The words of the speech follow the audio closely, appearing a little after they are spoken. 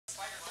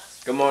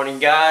Good morning,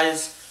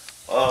 guys.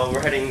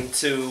 We're heading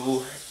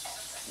to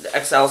the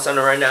XL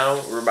Center right now.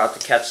 We're about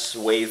to catch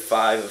wave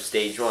 5 of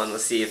stage 1.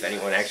 Let's see if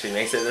anyone actually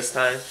makes it this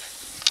time.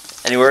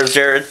 Any words,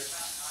 Jared?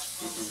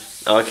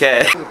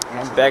 Okay.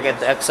 Back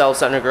at the XL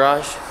Center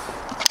garage.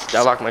 Did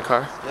I lock my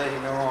car? Yeah, you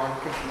know, I'm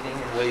competing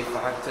in wave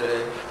 5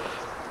 today.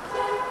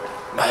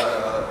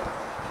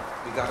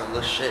 We got a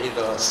little shade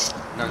of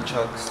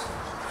nunchucks.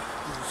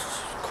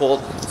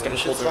 Cold. It's getting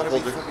colder and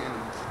colder.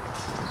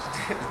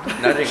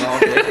 Nutting all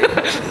day.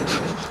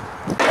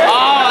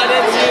 Oh, I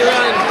didn't see you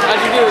run.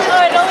 How'd you do?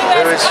 Oh, it only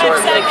lasted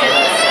 5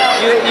 seconds. So.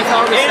 You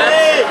found the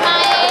steps?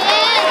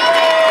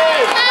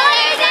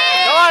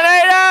 Come on,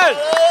 Aiden!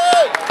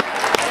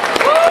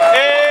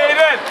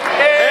 Aiden!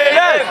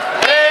 Aiden!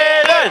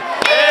 Aiden!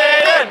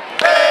 Aiden!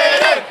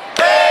 Aiden!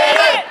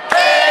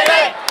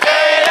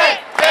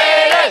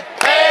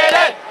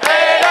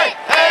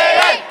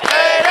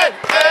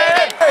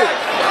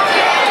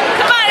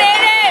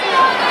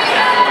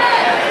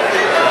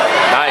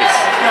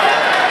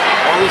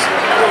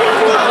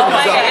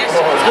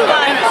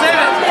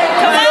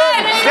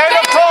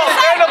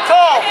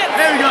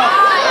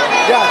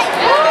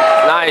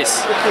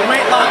 Nice.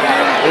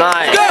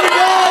 Nice. Come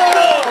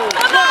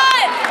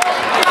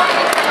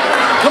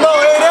on! Come on,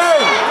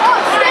 Aiden!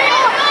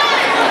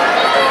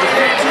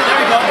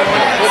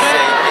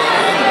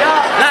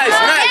 Nice,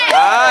 nice.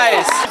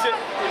 Nice.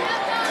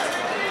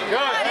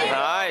 Good.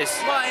 Nice.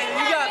 Come on, Aiden,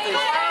 you got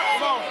this.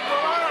 Come on.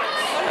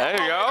 There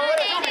you go.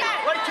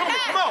 Right to me,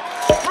 come on.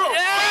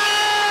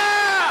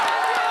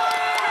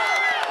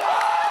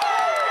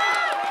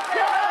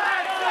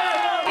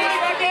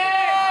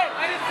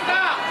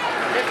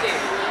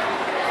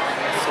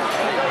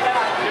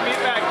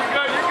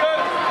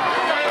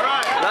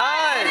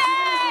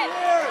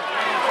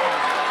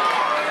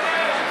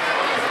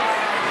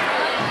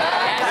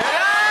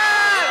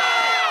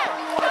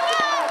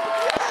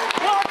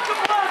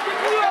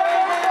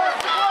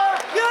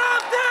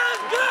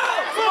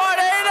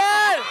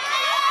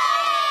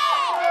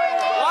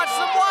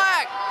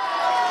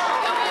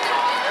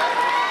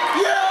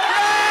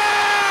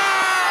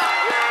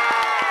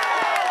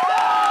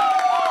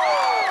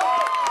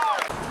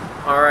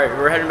 Alright,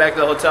 we're heading back to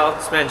the hotel.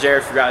 This man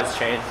Jared forgot his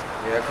chain.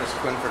 Yeah, because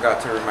Quinn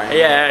forgot to remind me.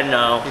 Yeah,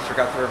 no. He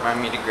forgot to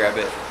remind me to grab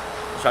it.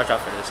 Watch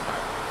out for this car.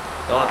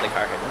 Don't let the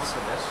car hit us.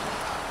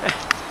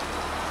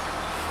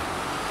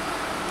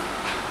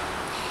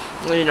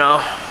 Well, you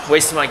know,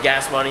 wasting my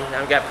gas money.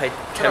 Now I've got to pay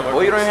 10 more.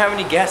 Well, you don't even have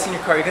any gas in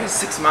your car. You got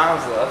 6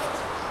 miles left.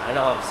 I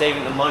know, I'm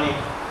saving the money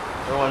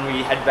for when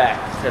we head back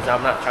because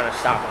I'm not trying to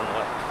stop on the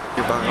way.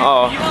 You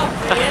won't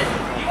fit.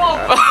 You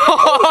won't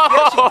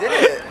Yes, you did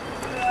it.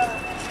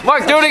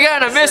 Mark, do it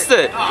again. I missed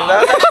it.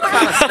 That was actually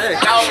kind of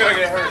sick. Now I'm gonna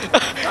get hurt.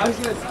 I was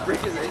going to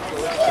break his ankle.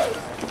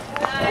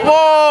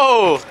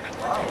 Whoa!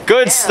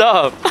 Good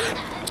stuff.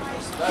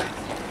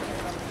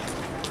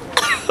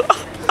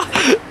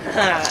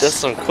 That's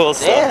some cool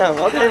stuff. Damn,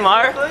 okay,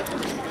 Mark.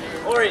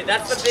 Ori,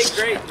 that's the big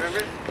grade,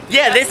 remember?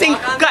 Yeah, this thing,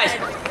 guys.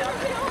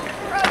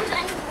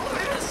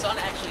 The sun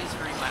actually is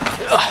hurting my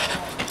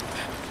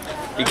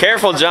eyes. Be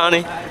careful,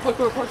 Johnny.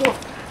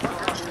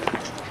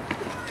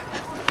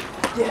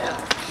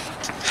 Yeah.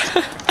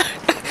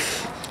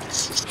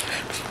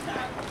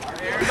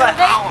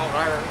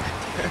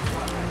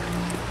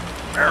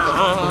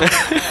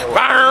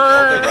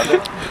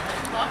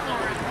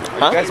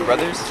 Are you guys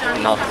brothers?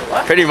 No,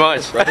 pretty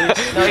much. No,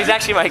 he's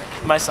actually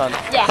my son.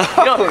 Yeah.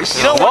 You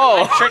know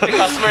Whoa. what? I tricked the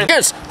customer.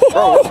 Yes.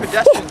 Bro, what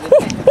pedestrian did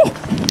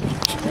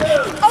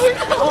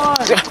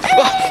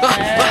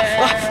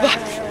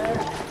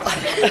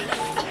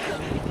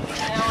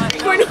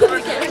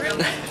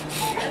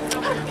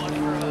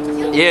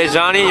Yeah,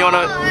 Johnny, you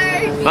wanna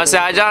say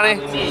hi, Johnny?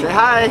 Say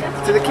hi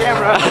to the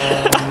camera.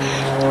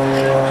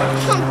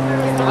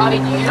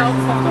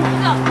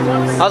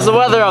 How's the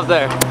weather up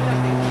there?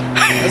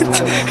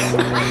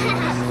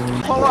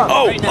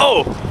 Oh,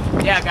 oh!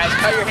 Yeah, guys,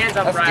 cut your hands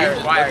off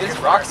wire. These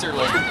rocks are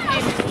like...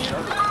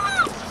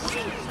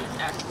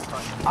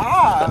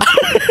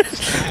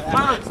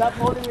 Mom, stop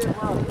holding your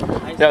mom.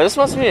 Yeah, this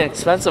must be an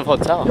expensive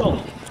hotel.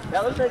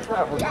 That looks like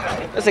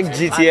It's like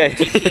GTA.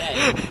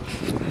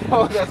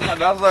 Oh, that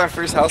was our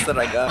first house that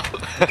I got.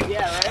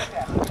 yeah, right?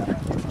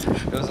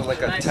 It was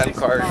like a Nice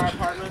 10-car.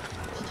 apartment.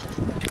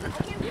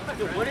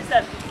 What is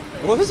that?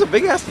 What is a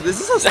big ass? This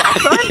is a stop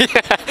sign?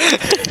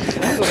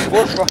 There's a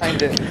fork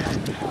behind it.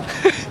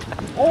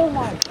 Oh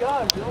my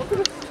god, look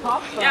at the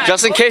top sign.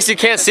 Just in case you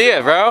can't see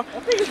it, bro.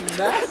 That thing is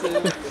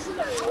massive.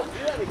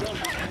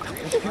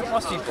 People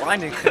must be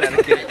blind in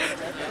Connecticut.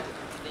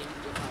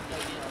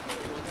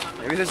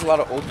 Maybe there's a lot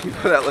of old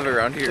people that live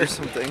around here or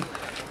something.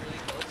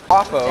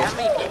 Popo. That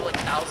many people in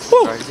house.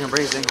 Sorry, he's gonna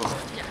break his ankle.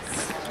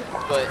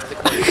 But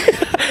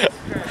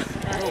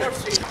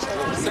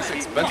It's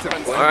expensive.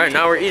 Alright,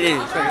 now we're eating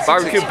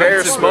barbecue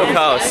bear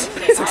smokehouse.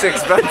 It's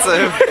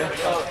expensive.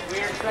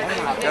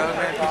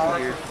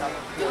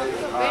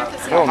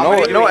 Oh,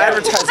 no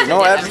advertising,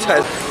 no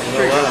advertising.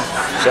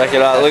 Check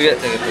it out. Look at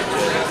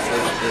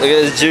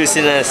this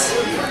juiciness.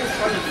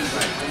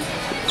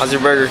 How's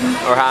your burger?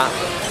 Or hot?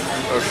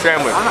 or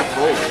sandwich. I'm not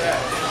cold.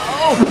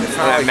 It's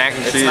not like, mac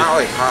and cheese. It's not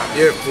like hot.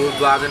 You're a food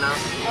blogger now?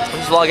 I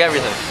just vlog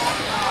everything.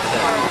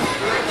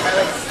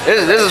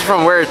 This is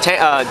from where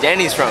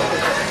Danny's from.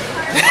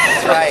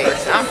 That's right.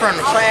 I'm from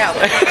the South.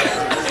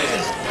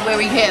 Where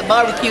we had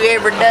barbecue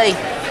every day.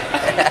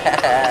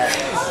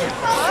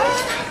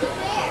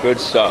 Good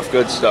stuff,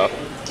 good stuff.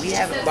 We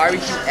have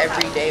barbecue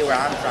every day where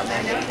I'm from,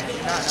 man. Did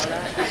you not know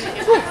that?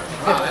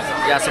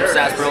 You got some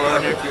sarsaparilla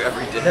in here?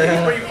 Every day.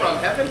 Where are you from?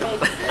 Heaven?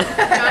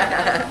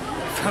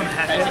 From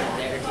heaven?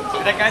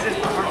 That guy did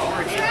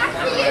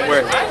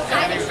Where?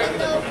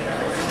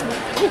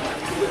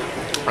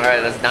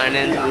 Alright, let's dine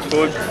in the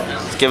food.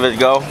 Let's give it a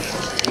go.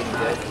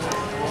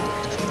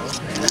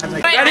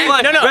 Ready?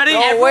 No. Ready?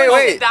 Oh,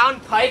 wait. Down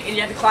pike and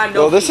you have to climb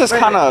down. Well, this is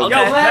kind of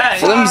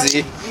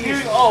flimsy.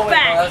 Oh,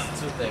 Back.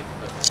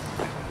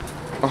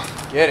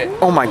 Get it.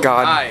 Oh my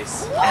god.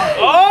 Nice.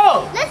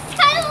 Oh! Let's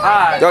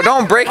try to Yo,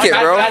 don't break it,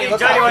 bro. Johnny,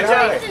 watch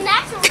out. the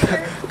next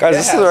one. Guys,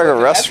 this is like a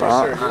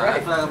restaurant.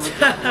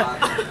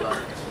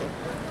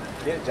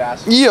 Get it,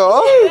 Josh.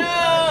 Yo.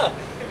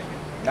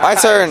 My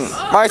turn.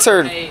 My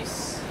turn.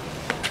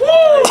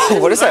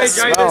 What is that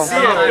smell?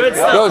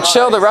 Yo,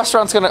 chill. The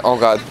restaurant's gonna. Oh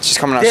god, she's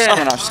coming out. She's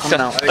coming out. She's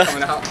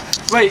coming out.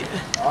 Wait.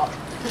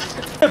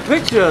 A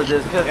picture of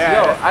this, cause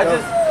yo, I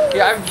just.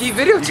 Yeah, he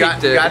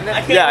videotaped it.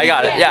 Yeah, I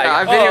got it. Yeah,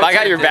 I videotaped I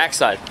got your it.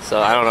 backside, so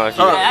I don't know if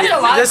you. That's a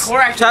lot of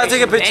core Try to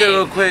take a picture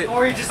real quick.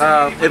 If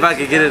I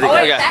could get it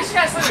again. Okay.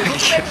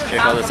 Here,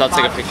 hold this. I'll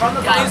take a picture.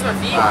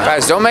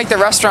 Guys, don't make the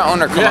restaurant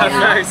owner come out.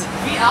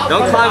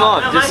 Don't climb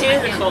on. My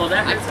hands are cold.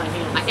 That hurts my hands.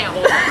 I can't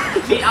hold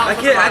my feet out. I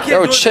can't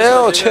Yo, do it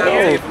chill, this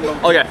way.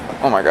 chill. Okay.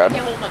 Oh my god. I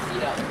can't hold my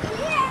feet up.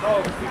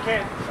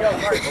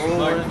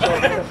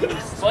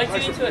 So like you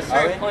need to a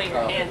certain point,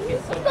 your hands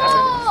get so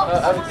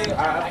bad.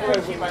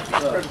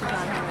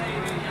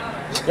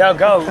 Yo,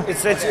 go.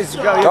 It's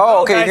go.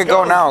 Go, okay, you can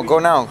go now. Go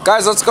now.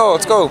 Guys, let's go.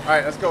 Let's go.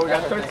 Alright, let's go. We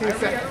got 13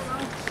 seconds.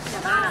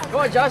 Come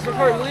on, Josh,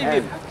 before you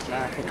leave.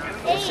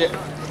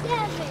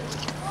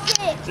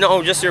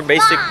 No, just your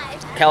basic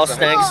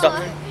calisthenics stuff.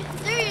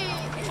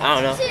 I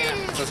don't know.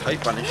 Just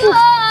hype on it.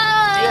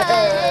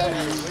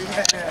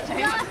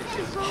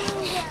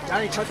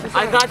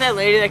 I thought that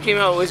lady that came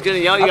out was gonna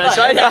yell. You gotta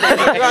try that.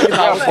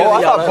 Oh,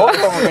 I thought both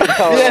of them were gonna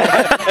tell us.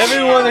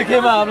 Everyone that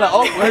came out, I'm like,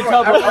 oh, we're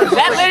trouble.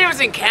 That lady was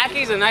in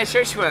khakis, a nice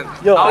shirt she went.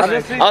 Yo,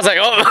 honestly, I was like,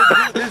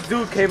 oh. this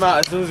dude came out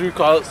as soon as we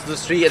crossed the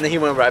street, and then he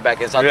went right back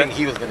in. So I think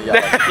he was gonna yell.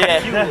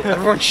 Yeah.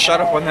 Everyone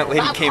shut up when that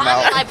lady came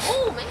out. I'm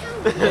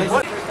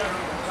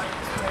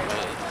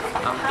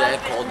dead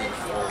cold and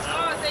full.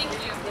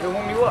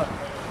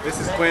 This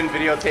is Quinn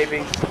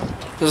videotaping.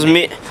 This is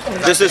me.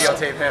 This is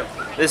Videotape him.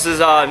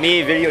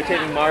 me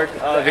videotaping Mark.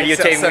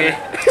 Videotaping me.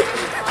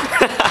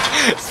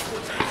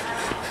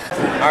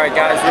 All right,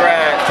 guys, we're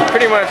at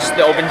pretty much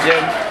the open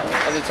gym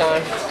at the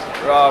time.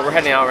 We're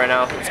heading out right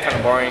now. It's kind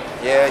of boring.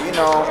 Yeah, you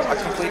know, I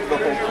completed the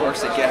whole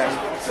course again.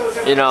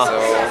 You know, So,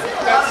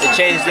 they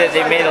changed it.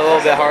 They made it a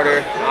little bit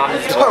harder on the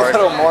a board.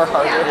 little more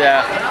harder.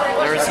 Yeah,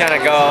 we're just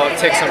gonna go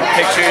take some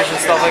pictures and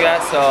stuff like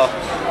that. So,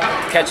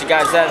 catch you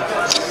guys then.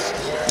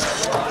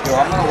 Yo,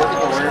 I'm gonna look at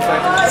the Warrior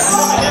fight.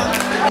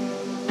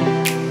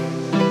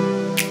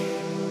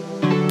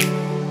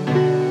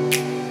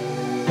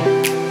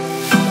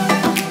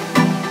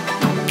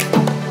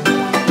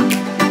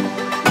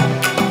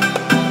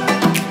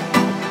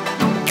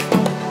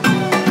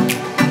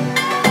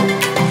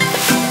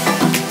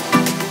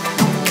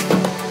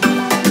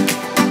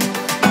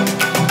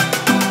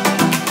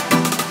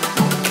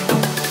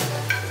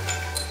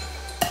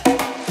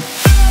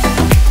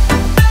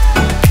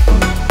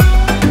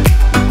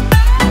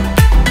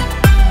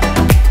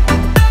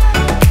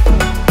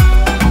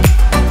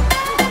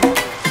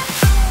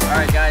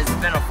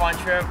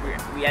 Trip.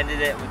 We ended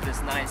it with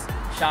this nice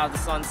shot of the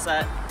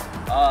sunset.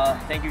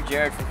 Thank you,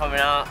 Jared, for coming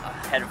out.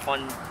 Had a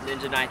fun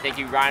ninja night. Thank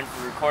you, Ryan,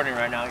 for recording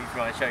right now. If you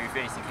want to show your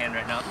face, you can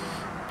right now.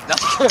 No.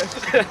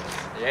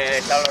 Yeah,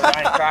 shout out to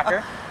Ryan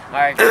Crocker. All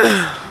right,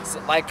 guys. So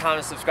like,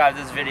 comment, subscribe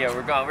to this video.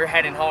 We're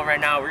heading home right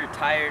now. We're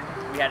tired.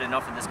 We had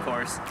enough of this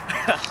course.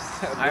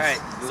 All right,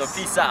 so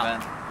peace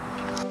out.